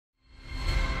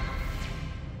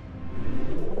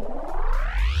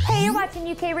watching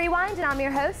UK Rewind, and I'm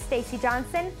your host, Stacey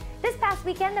Johnson. This past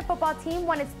weekend, the football team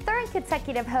won its third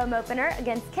consecutive home opener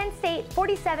against Kent State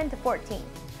 47-14.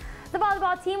 The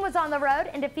volleyball team was on the road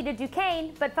and defeated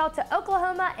Duquesne, but fell to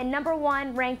Oklahoma and number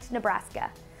 1 ranked Nebraska.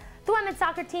 The women's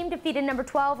soccer team defeated number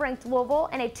 12 ranked Louisville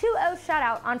in a 2-0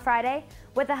 shutout on Friday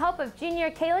with the help of junior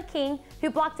Kayla King, who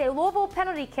blocked a Louisville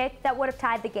penalty kick that would have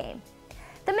tied the game.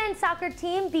 The men's soccer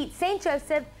team beat St.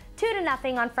 Joseph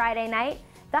 2-0 on Friday night.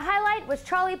 The highlight was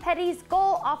Charlie Petty's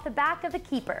goal off the back of the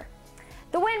keeper.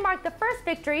 The win marked the first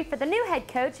victory for the new head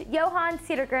coach, Johan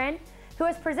Cedergren, who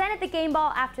has presented the game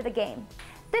ball after the game.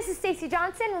 This is Stacey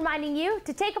Johnson reminding you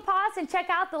to take a pause and check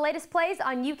out the latest plays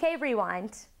on UK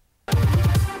Rewind.